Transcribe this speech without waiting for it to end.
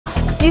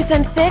News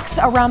and 6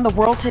 around the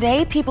world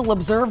today, people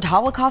observed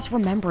Holocaust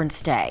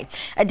Remembrance Day,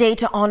 a day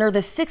to honor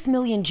the 6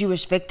 million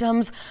Jewish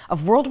victims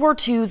of World War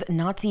II's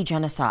Nazi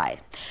genocide.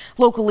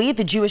 Locally,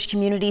 the Jewish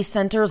Community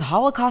Center's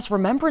Holocaust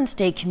Remembrance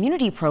Day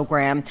community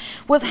program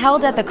was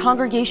held at the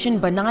congregation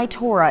B'nai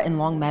Torah in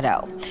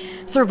Longmeadow.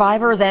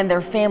 Survivors and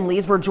their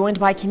families were joined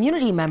by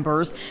community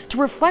members to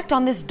reflect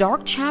on this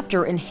dark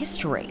chapter in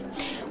history.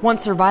 One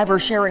survivor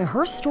sharing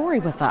her story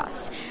with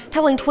us,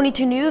 telling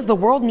 22 News the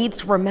world needs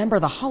to remember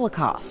the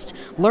Holocaust,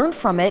 learn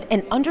from it,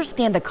 and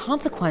understand the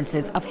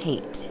consequences of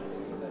hate.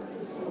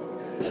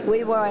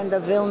 We were in the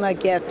Vilna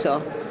ghetto,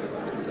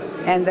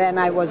 and then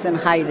I was in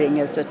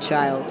hiding as a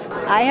child.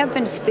 I have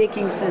been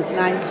speaking since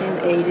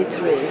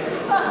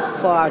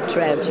 1983 for our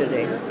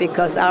tragedy,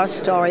 because our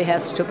story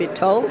has to be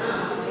told,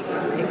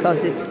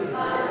 because it's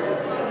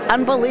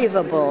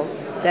unbelievable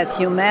that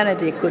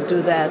humanity could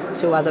do that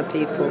to other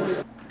people.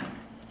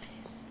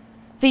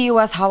 The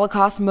U.S.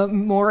 Holocaust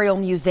Memorial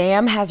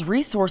Museum has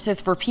resources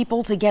for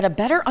people to get a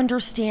better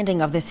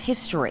understanding of this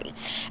history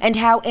and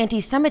how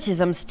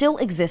anti-Semitism still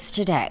exists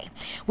today.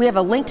 We have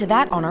a link to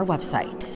that on our website.